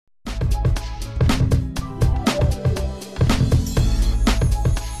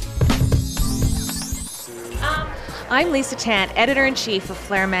I'm Lisa Tant, Editor-in-Chief of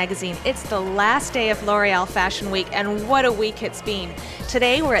Flair Magazine. It's the last day of L'Oreal Fashion Week, and what a week it's been.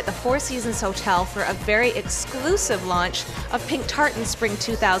 Today we're at the Four Seasons Hotel for a very exclusive launch of Pink Tartan's Spring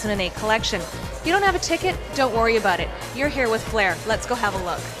 2008 collection. If you don't have a ticket, don't worry about it. You're here with Flair. Let's go have a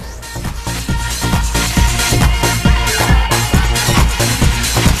look.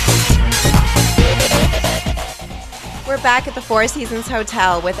 We're back at the Four Seasons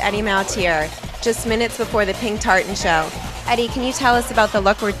Hotel with Eddie Maltier, just minutes before the Pink Tartan show. Eddie, can you tell us about the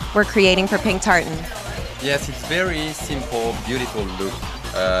look we're creating for Pink Tartan? Yes, it's very simple, beautiful look.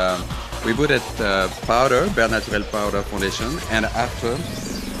 We put it powder, Bare Natural powder foundation, and after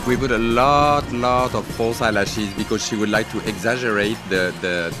we put a lot of false eyelashes because she would like to exaggerate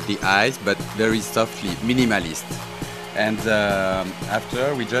the eyes, but very softly, minimalist. And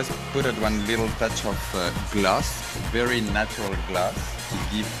after we just put it one little touch of gloss, very natural gloss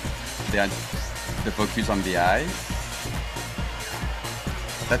to give the focus on the eyes.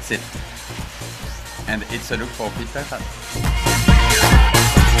 That's it. And it's a look for Pink Tartan.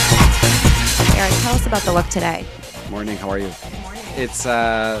 Eric, tell us about the look today. Morning, how are you? Good morning. It's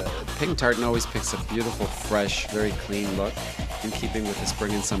Pink Tartan always picks a beautiful, fresh, very clean look in keeping with the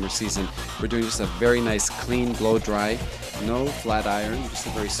spring and summer season. We're doing just a very nice, clean blow dry, no flat iron, just a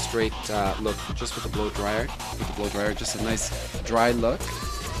very straight look, just with the blow dryer. Just a nice dry look,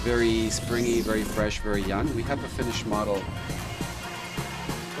 very springy, very fresh, very young. We have a finished model.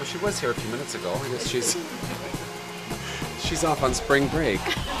 Well, she was here a few minutes ago. I guess she's off on spring break.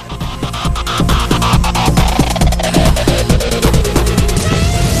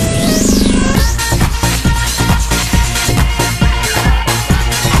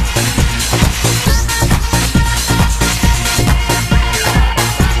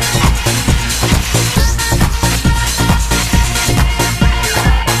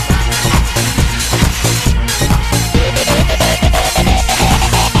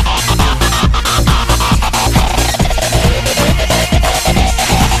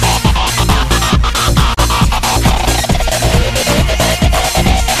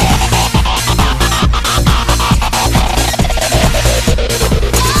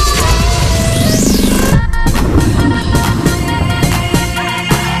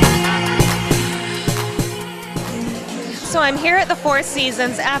 So I'm here at the Four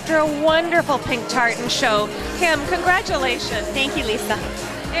Seasons after a wonderful Pink Tartan show. Kim, congratulations. Thank you, Lisa.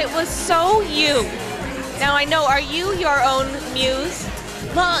 It was so you. Now I know, are you your own muse?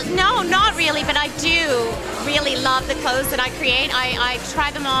 Well, no, not really, but I do really love the clothes that I create. I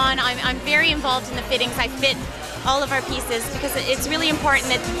try them on. I'm very involved in the fittings. I fit all of our pieces because it's really important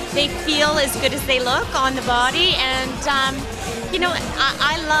that they feel as good as they look on the body. And you know,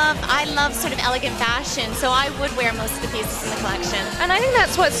 I love sort of elegant fashion, so I would wear most of the pieces in the collection. And I think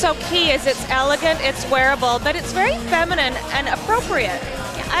that's what's so key is it's elegant, it's wearable, but it's very feminine and appropriate.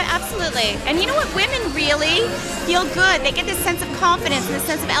 Yeah, absolutely. And you know what? Women really feel good. They get this sense of confidence and this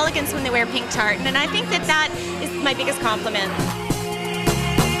sense of elegance when they wear Pink Tartan, and I think that is my biggest compliment.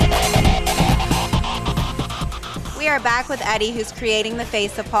 We are back with Eddie, who's creating the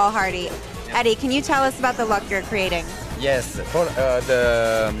face of Paul Hardy. Eddie, can you tell us about the look you're creating? Yes,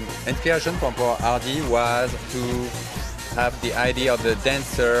 the inspiration from Paul Hardy was to have the idea of the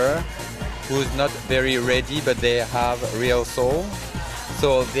dancer who's not very ready, but they have real soul.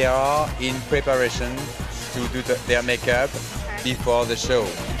 So they are in preparation to do their makeup before the show.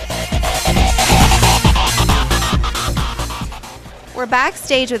 We're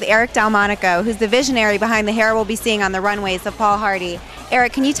backstage with Eric Delmonico, who's the visionary behind the hair we'll be seeing on the runways of Paul Hardy.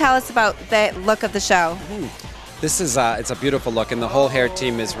 Eric, can you tell us about the look of the show? This is it's a beautiful look, and the whole hair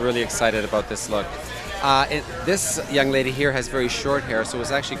team is really excited about this look. This young lady here has very short hair, so it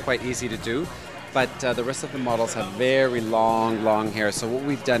was actually quite easy to do. But the rest of the models have very long hair. So what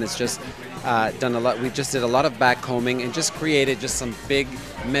we've done is just done a lot. We just did a lot of back combing and just created just some big,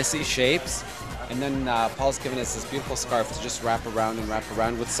 messy shapes. And then Paul's given us this beautiful scarf to just wrap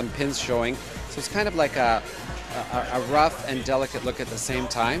around with some pins showing. So it's kind of like a rough and delicate look at the same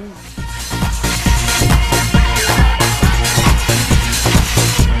time.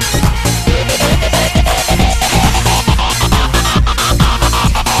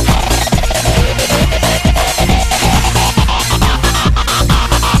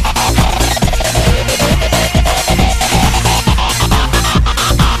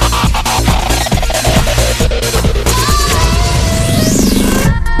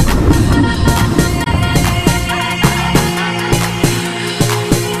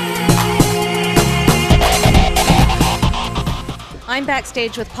 I'm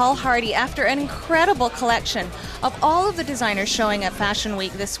backstage with Paul Hardy after an incredible collection of all of the designers showing at Fashion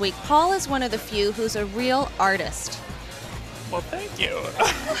Week this week. Paul is one of the few who's a real artist. Well, thank you.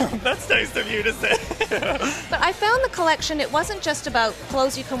 That's nice of you to say. But I found the collection, it wasn't just about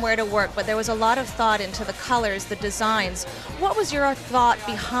clothes you can wear to work, but there was a lot of thought into the colors, the designs. What was your thought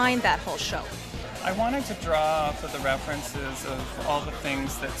behind that whole show? I wanted to draw off of the references of all the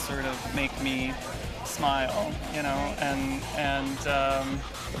things that sort of make me smile, you know,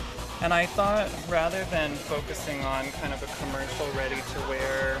 and I thought rather than focusing on kind of a commercial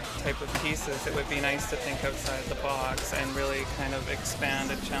ready-to-wear type of pieces, it would be nice to think outside the box and really kind of expand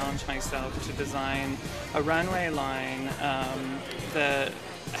and challenge myself to design a runway line that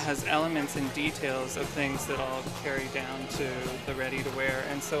has elements and details of things that all carry down to the ready-to-wear.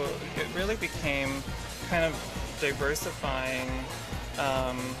 And so it really became kind of diversifying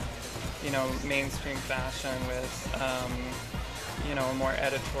you know, mainstream fashion with you know, a more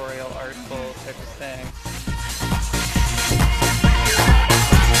editorial, artful type of thing.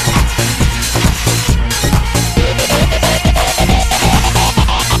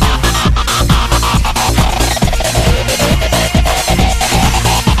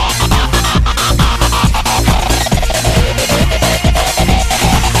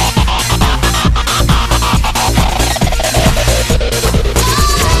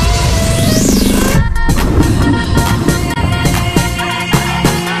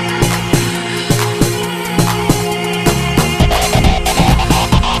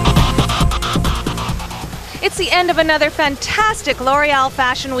 It's the end of another fantastic L'Oreal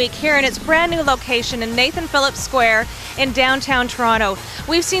Fashion Week here in its brand new location in Nathan Phillips Square in downtown Toronto.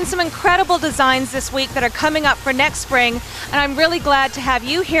 We've seen some incredible designs this week that are coming up for next spring, and I'm really glad to have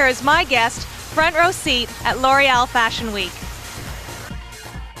you here as my guest, front row seat at L'Oreal Fashion Week.